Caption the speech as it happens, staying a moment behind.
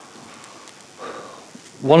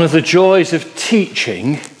One of the joys of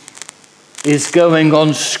teaching is going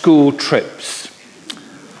on school trips.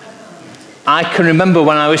 I can remember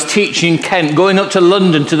when I was teaching in Kent, going up to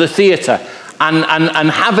London to the theatre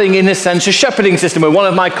and having, in a sense, a shepherding system where one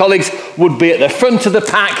of my colleagues would be at the front of the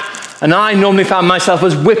pack and I normally found myself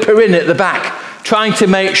as whipper in at the back, trying to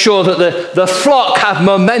make sure that the flock had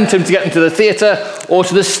momentum to get into the theatre or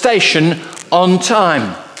to the station on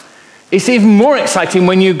time. It's even more exciting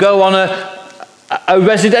when you go on a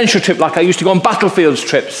residential trip, like I used to go on battlefields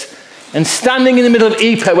trips, and standing in the middle of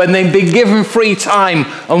Ypres when they've been given free time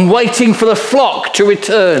and waiting for the flock to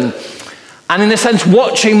return. And in a sense,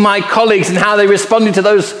 watching my colleagues and how they responded to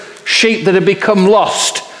those sheep that had become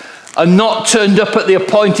lost and not turned up at the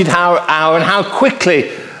appointed hour, and how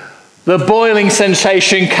quickly the boiling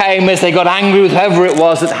sensation came as they got angry with whoever it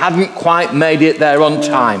was that hadn't quite made it there on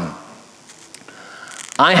time.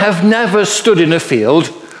 I have never stood in a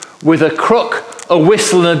field with a crook, a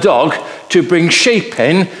whistle and a dog to bring sheep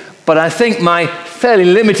in, but I think my fairly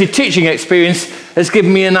limited teaching experience has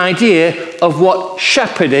given me an idea of what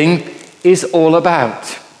shepherding is all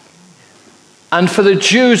about. And for the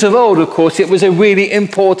Jews of old, of course, it was a really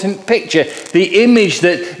important picture. The image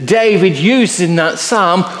that David used in that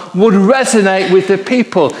psalm would resonate with the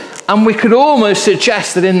people. And we could almost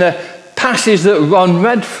suggest that in the passage that Ron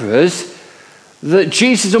read for us, that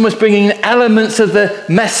Jesus is almost bringing elements of the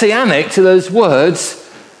messianic to those words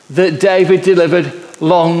that David delivered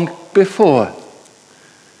long before.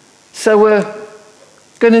 So we're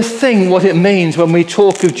going to think what it means when we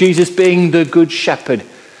talk of Jesus being the good shepherd,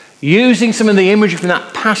 using some of the imagery from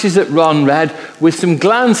that passage that Ron read with some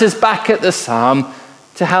glances back at the psalm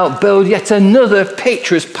to help build yet another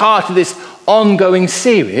picture as part of this ongoing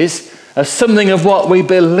series of something of what we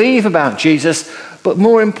believe about Jesus, but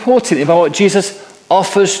more importantly about what Jesus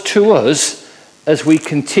offers to us as we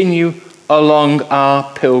continue along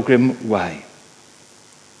our pilgrim way.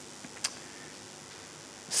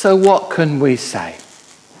 So what can we say?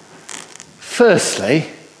 Firstly,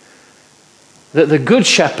 that the Good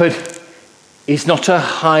Shepherd is not a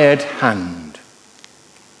hired hand.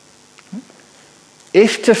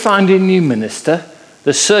 If to find a new minister,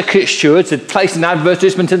 the circuit stewards had placed an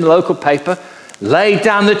advertisement in the local paper, laid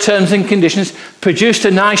down the terms and conditions, produced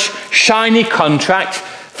a nice shiny contract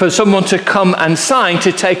for someone to come and sign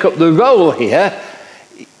to take up the role here,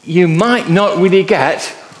 you might not really get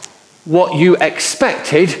what you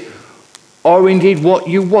expected or indeed what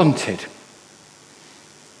you wanted.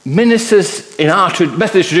 Ministers in our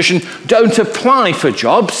Methodist tradition don't apply for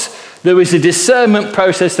jobs. There is a discernment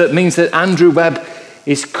process that means that Andrew Webb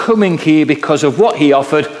is coming here because of what he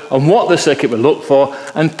offered and what the circuit would look for,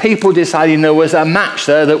 and people deciding there was a match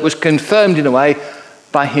there that was confirmed in a way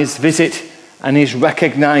by his visit and his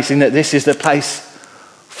recognising that this is the place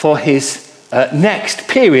for his next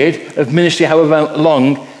period of ministry, however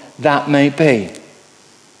long that may be.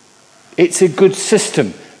 It's a good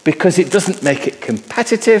system because it doesn't make it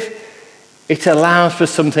competitive. It allows for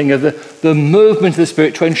something of the movement of the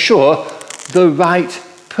Spirit to ensure the right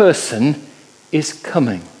person is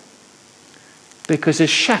coming. Because a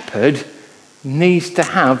shepherd needs to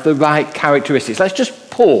have the right characteristics. Let's just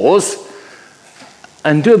pause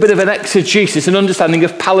and do a bit of an exegesis and understanding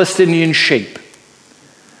of Palestinian sheep.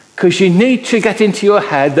 Because you need to get into your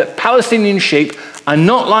head that Palestinian sheep are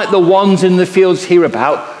not like the ones in the fields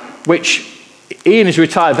hereabout, which Ian is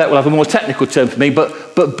retired, that will have a more technical term for me,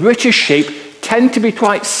 but British sheep tend to be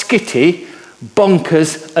quite skitty,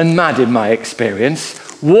 bonkers and mad in my experience.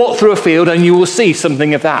 Walk through a field and you will see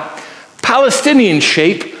something of that. Palestinian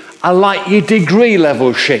sheep are like your degree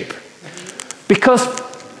level sheep. Because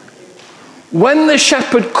when the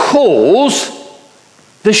shepherd calls,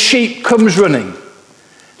 the sheep comes running.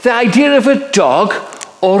 The idea of a dog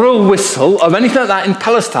or a whistle or anything like that in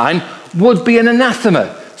Palestine would be an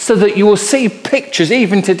anathema. So that you will see pictures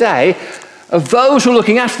even today of those who are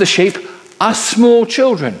looking after the sheep are small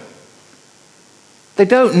children. They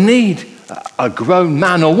don't need a grown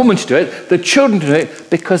man or woman to do it. The children do it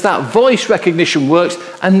because that voice recognition works,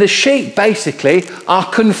 and the sheep basically are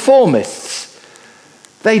conformists.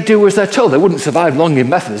 They do as they're told. They wouldn't survive long in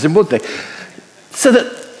Methodism, would they? So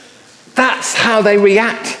that's how they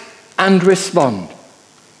react and respond.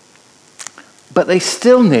 But they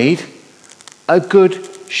still need a good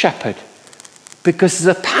shepherd, because as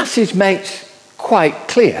the passage makes quite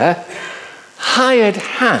clear, hired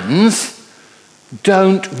hands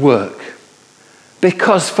don't work,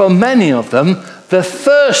 because for many of them the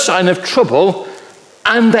first sign of trouble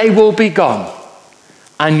and they will be gone,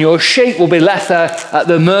 and your sheep will be left there at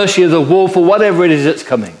the mercy of the wolf or whatever it is that's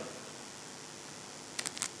coming.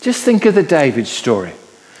 Just think of the David story.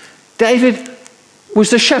 David was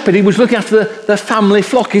the shepherd. He was looking after the family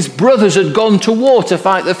flock. His brothers had gone to war to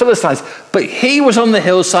fight the Philistines. But he was on the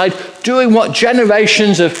hillside doing what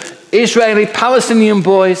generations of Israeli Palestinian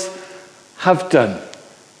boys have done.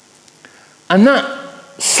 And that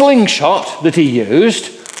slingshot that he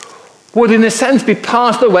used would in a sense be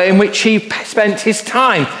part of the way in which he spent his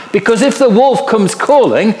time. Because if the wolf comes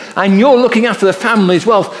calling and you're looking after the family's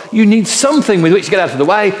wealth, you need something with which to get out of the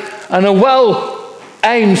way. And a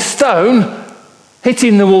well-aimed stone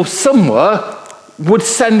hitting the wolf somewhere would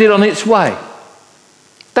send it on its way.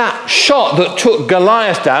 That shot that took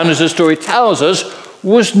Goliath down, as the story tells us,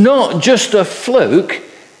 was not just a fluke.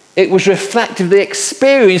 It was reflective of the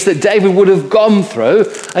experience that David would have gone through.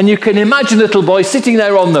 And you can imagine little boys sitting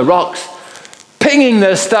there on the rocks, pinging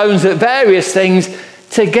their stones at various things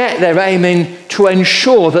to get their aim in to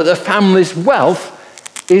ensure that the family's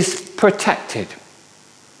wealth is protected.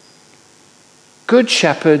 Good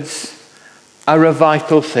shepherds are a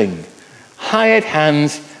vital thing. Hired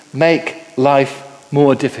hands make life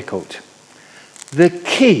more difficult. The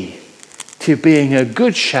key to being a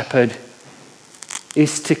good shepherd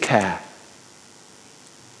is to care.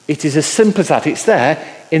 It is as simple as that. It's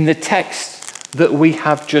there in the text that we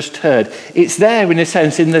have just heard. It's there, in a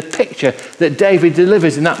sense, in the picture that David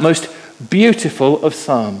delivers in that most beautiful of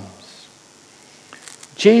psalms.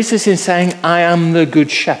 Jesus, in saying, I am the good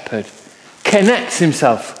shepherd, connects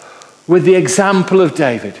himself with the example of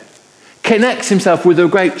David, connects himself with a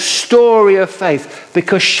great story of faith,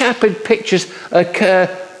 because shepherd pictures occur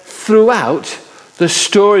throughout the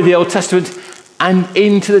story of the Old Testament and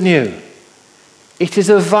into the New. It is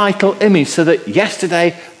a vital image, so that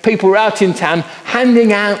yesterday people were out in town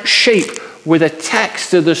handing out sheep with a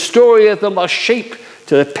text of the story of the lost sheep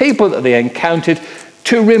to the people that they encountered,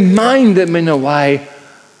 to remind them in a way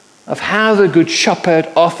of how the Good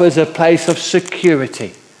Shepherd offers a place of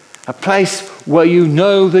security, a place where you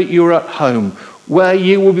know that you're at home, where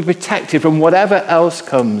you will be protected from whatever else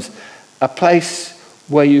comes, a place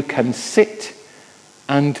where you can sit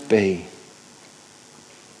and be.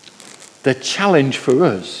 The challenge for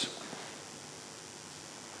us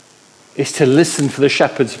is to listen for the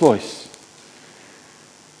shepherd's voice,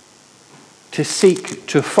 to seek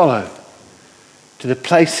to follow to the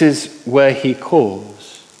places where he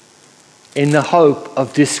calls, in the hope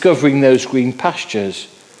of discovering those green pastures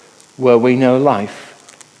where we know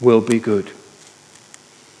life will be good.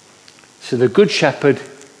 So the good shepherd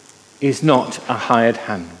is not a hired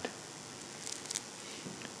hand.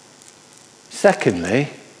 Secondly,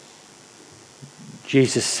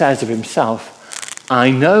 Jesus says of himself,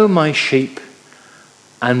 I know my sheep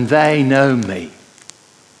and they know me.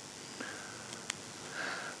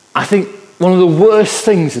 I think one of the worst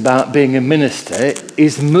things about being a minister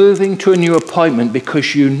is moving to a new appointment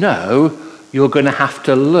because you know you're going to have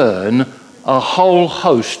to learn a whole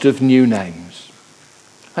host of new names.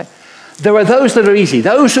 Right? There are those that are easy.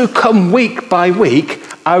 Those who come week by week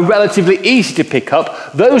are relatively easy to pick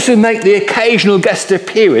up. Those who make the occasional guest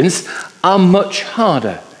appearance are much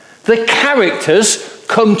harder. The characters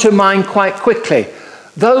come to mind quite quickly.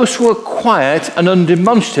 Those who are quiet and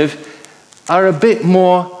undemonstrative are a bit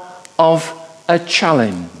more of a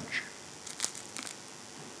challenge.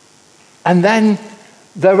 And then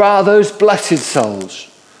there are those blessed souls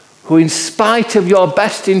who, in spite of your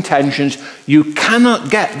best intentions, you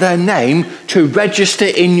cannot get their name to register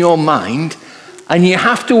in your mind, and you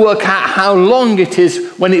have to work out how long it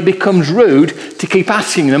is when it becomes rude to keep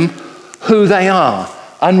asking them who they are,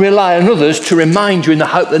 and rely on others to remind you in the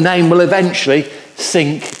hope the name will eventually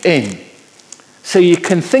sink in. So you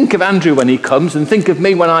can think of Andrew when he comes, and think of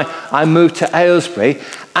me when I moved to Aylesbury,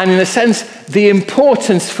 and in a sense the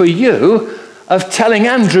importance for you of telling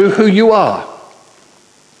Andrew who you are.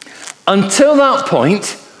 Until that point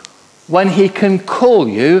when he can call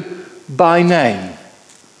you by name.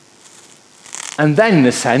 And then in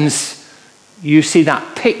a sense you see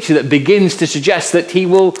that picture that begins to suggest that he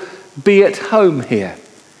will be at home here.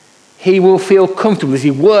 He will feel comfortable as he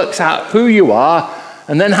works out who you are,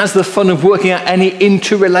 and then has the fun of working out any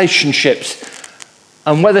interrelationships.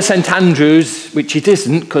 And whether St Andrews, which it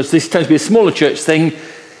isn't, because this tends to be a smaller church thing,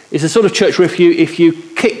 is a sort of church where if you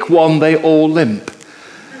kick one, they all limp.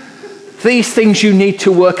 These things you need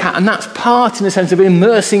to work out, and that's part, in a sense, of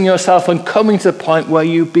immersing yourself and coming to the point where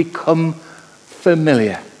you become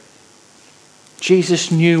familiar. Jesus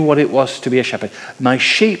knew what it was to be a shepherd. My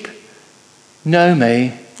sheep know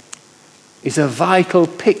me is a vital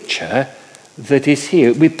picture that is here.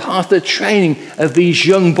 It will be part of the training of these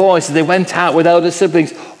young boys as they went out with elder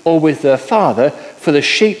siblings or with their father, for the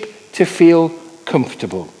sheep to feel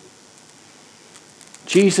comfortable.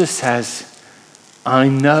 Jesus says, I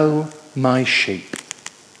know my sheep.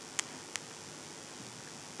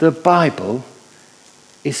 the Bible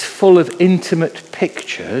is full of intimate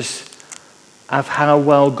pictures of how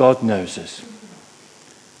well God knows us.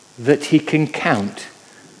 That he can count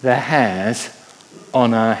the hairs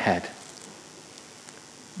on our head.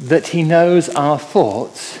 That he knows our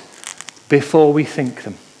thoughts before we think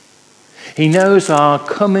them. He knows our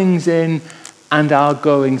comings in and our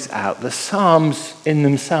goings out. The Psalms in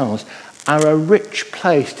themselves are a rich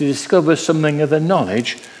place to discover something of the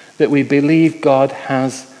knowledge that we believe God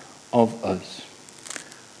has of us.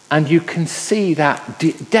 And you can see that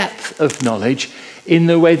depth of knowledge in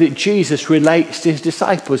the way that Jesus relates to his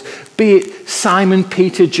disciples, be it Simon,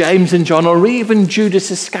 Peter, James and John, or even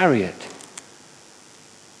Judas Iscariot.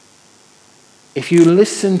 If you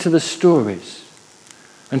listen to the stories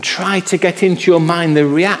and try to get into your mind the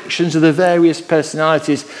reactions of the various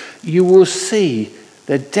personalities, you will see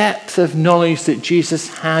the depth of knowledge that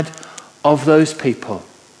Jesus had of those people.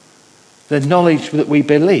 The knowledge that we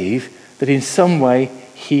believe that in some way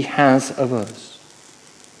he has of us.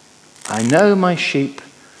 I know my sheep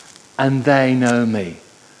and they know me.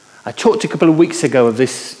 I talked a couple of weeks ago of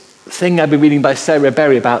this thing I've been reading by Sarah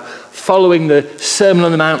Berry about following the Sermon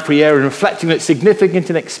on the Mount for a year and reflecting on its significance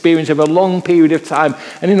and experience over a long period of time.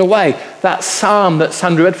 And in a way, that psalm that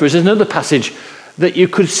Sandra read for us is another passage that you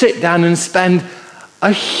could sit down and spend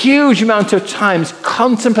a huge amount of time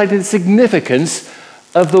contemplating the significance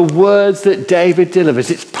of the words that David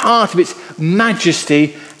delivers. It's part of its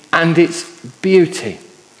majesty and its beauty.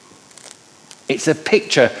 It's a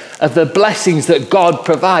picture of the blessings that God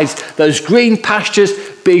provides, those green pastures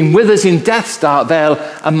being with us in death's dark vale.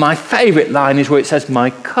 And my favourite line is where it says, my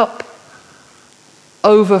cup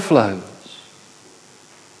overflows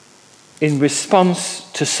in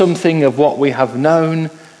response to something of what we have known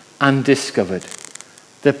and discovered.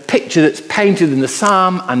 The picture that's painted in the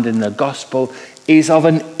psalm and in the gospel is of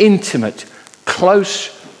an intimate,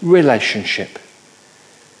 close relationship.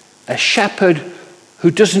 A shepherd who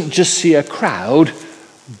doesn't just see a crowd,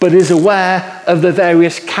 but is aware of the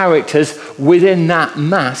various characters within that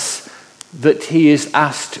mass that he is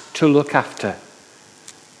asked to look after,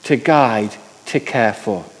 to guide, to care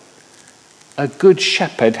for. A good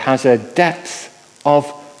shepherd has a depth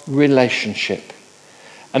of relationship.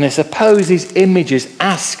 And I suppose these images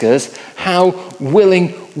ask us how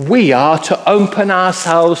willing we are to open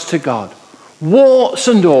ourselves to God. Warts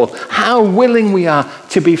and all, how willing we are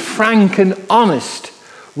to be frank and honest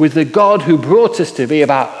with the God who brought us to be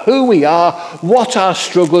about who we are, what our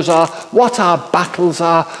struggles are, what our battles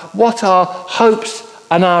are, what our hopes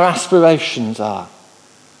and our aspirations are.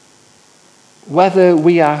 Whether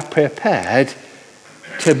we are prepared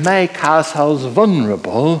to make ourselves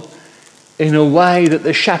vulnerable in a way that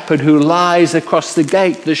the shepherd who lies across the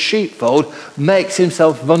gate, the sheepfold, makes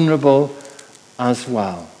himself vulnerable as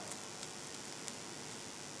well.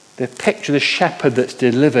 The picture of the shepherd that's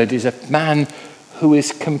delivered is a man who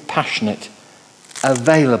is compassionate,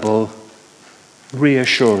 available,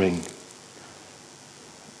 reassuring.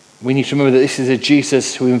 We need to remember that this is a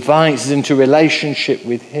Jesus who invites us into relationship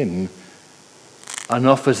with him and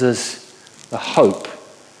offers us the hope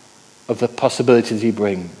of the possibilities he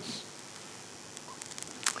brings.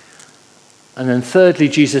 And then thirdly,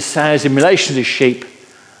 Jesus says in relation to the sheep,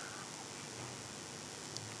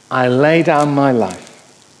 I lay down my life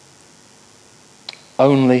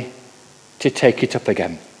only to take it up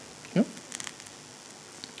again.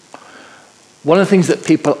 One of the things that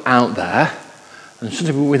people out there, and some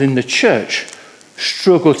people within the church,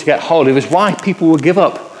 struggle to get hold of is why people will give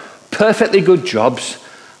up perfectly good jobs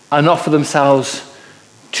and offer themselves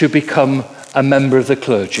to become a member of the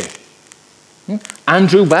clergy.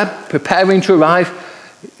 Andrew Webb, preparing to arrive,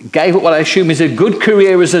 gave up what I assume is a good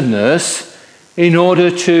career as a nurse in order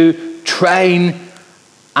to train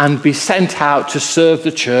and be sent out to serve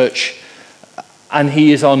the church, and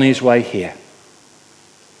he is on his way here.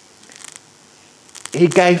 He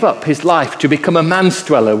gave up his life to become a manse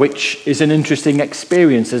dweller, which is an interesting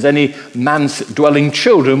experience, as any manse dwelling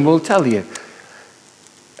children will tell you.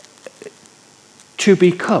 To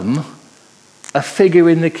become a figure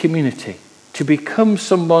in the community, to become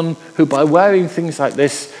someone who, by wearing things like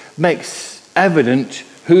this, makes evident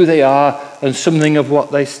who they are and something of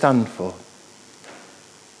what they stand for.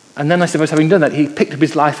 And then I suppose having done that, he picked up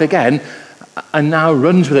his life again and now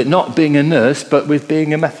runs with it, not being a nurse, but with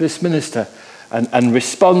being a Methodist minister and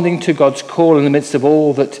responding to God's call in the midst of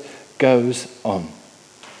all that goes on.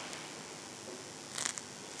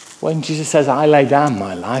 When Jesus says, I lay down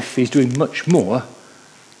my life, he's doing much more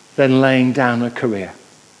than laying down a career.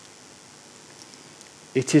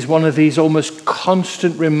 It is one of these almost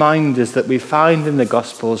constant reminders that we find in the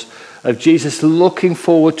Gospels of Jesus looking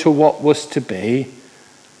forward to what was to be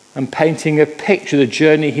and painting a picture of the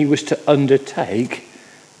journey he was to undertake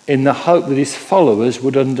in the hope that his followers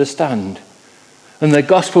would understand. And the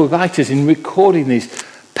gospel writers, in recording these,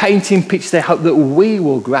 painting pictures, they hope that we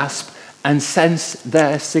will grasp and sense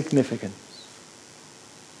their significance.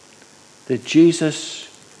 That Jesus,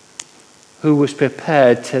 who was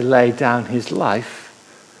prepared to lay down his life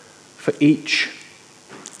for each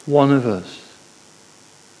one of us.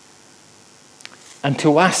 And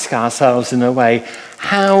to ask ourselves in a way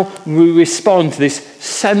how we respond to this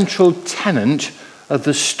central tenet of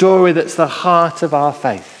the story that's the heart of our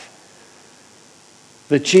faith.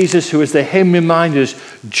 That Jesus, who as the hymn reminds us,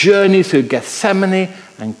 journeyed through Gethsemane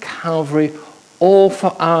and Calvary, all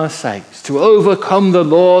for our sakes, to overcome the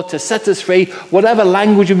law, to set us free, whatever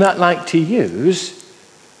language you might like to use.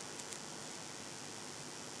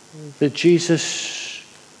 That Jesus,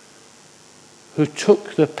 who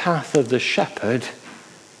took the path of the shepherd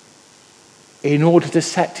in order to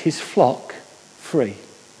set his flock free.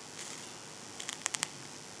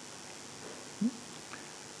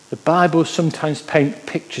 The Bible sometimes paints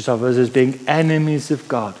pictures of us as being enemies of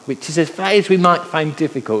God, which is a phrase we might find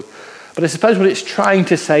difficult. But I suppose what it's trying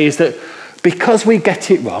to say is that because we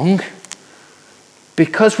get it wrong,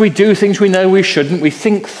 because we do things we know we shouldn't, we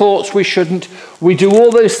think thoughts we shouldn't, we do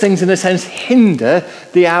all those things in a sense hinder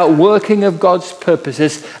the outworking of God's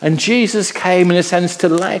purposes. And Jesus came in a sense to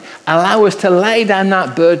allow us to lay down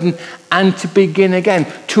that burden and to begin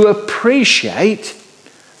again, to appreciate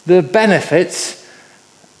the benefits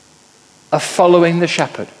of following the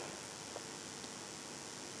shepherd.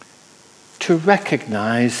 To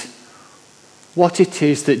recognize what it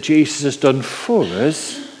is that Jesus has done for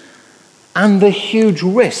us and the huge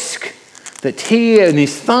risk that he and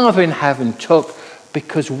his Father in heaven took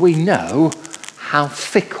because we know how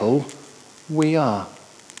fickle we are.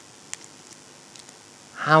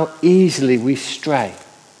 How easily we stray.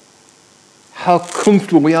 How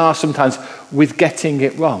comfortable we are sometimes with getting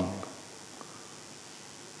it wrong.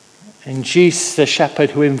 And Jesus, the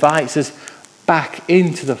shepherd who invites us back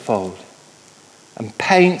into the fold and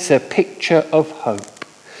paints a picture of hope.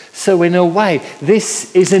 So in a way,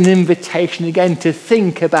 this is an invitation again to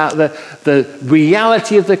think about the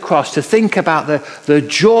reality of the cross, to think about the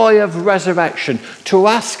joy of resurrection, to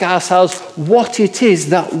ask ourselves what it is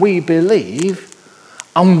that we believe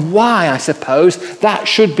and why, I suppose, that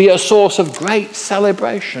should be a source of great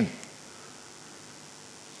celebration.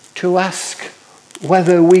 To ask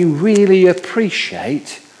whether we really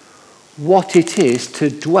appreciate what it is to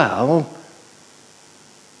dwell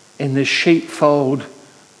in the sheepfold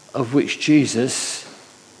of which Jesus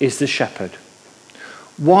is the shepherd.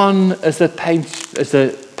 One, as the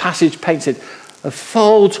passage paints it, of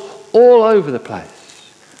folds all over the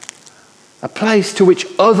place. A place to which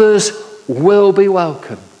others will be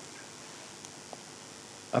welcome.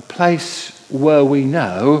 A place where we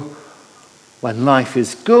know when life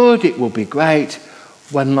is good, it will be great.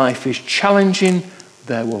 When life is challenging,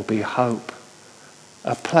 there will be hope.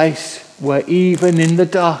 A place where even in the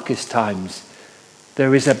darkest times,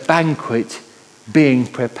 there is a banquet being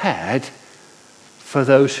prepared for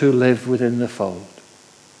those who live within the fold.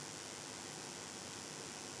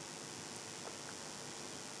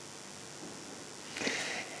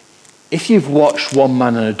 If you've watched One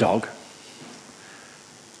Man and a Dog,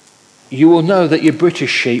 you will know that your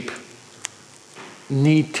British sheep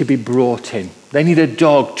need to be brought in. They need a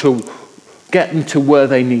dog to get them to where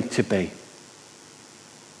they need to be.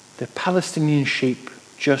 The Palestinian sheep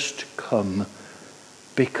just come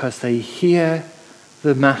because they hear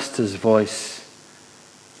the master's voice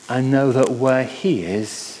and know that where he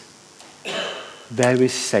is, there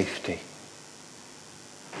is safety.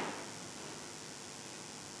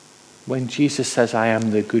 When Jesus says, I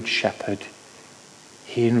am the good shepherd,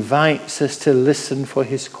 he invites us to listen for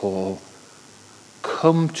his call.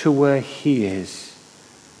 Come to where he is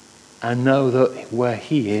and know that where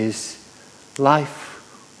he is, life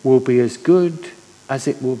will be as good as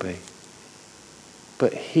it will be.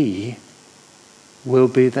 But he will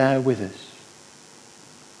be there with us.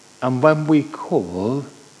 And when we call,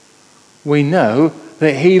 we know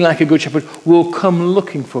that he, like a good shepherd, will come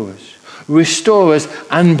looking for us, restore us,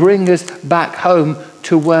 and bring us back home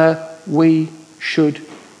to where we should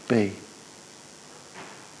be.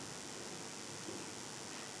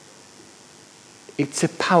 It's a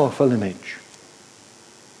powerful image.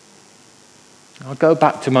 I'll go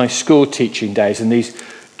back to my school teaching days and these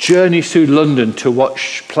journeys through London to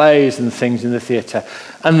watch plays and things in the theatre.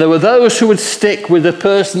 And there were those who would stick with the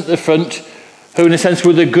person at the front who in a sense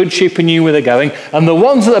were the good sheep and knew where they're going. And the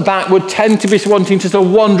ones at the back would tend to be wanting to sort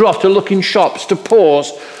of wander off, to look in shops, to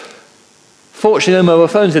pause, Fortunately, no mobile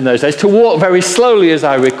phones in those days, to walk very slowly, as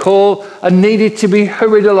I recall, and needed to be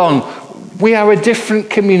hurried along. We are a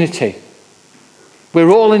different community.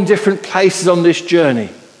 We're all in different places on this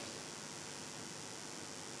journey.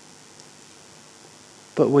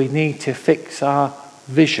 But we need to fix our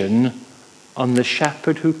vision on the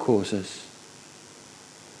shepherd who calls us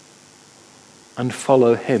and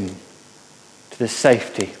follow him to the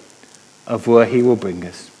safety of where he will bring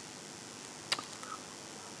us.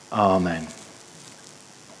 Amen.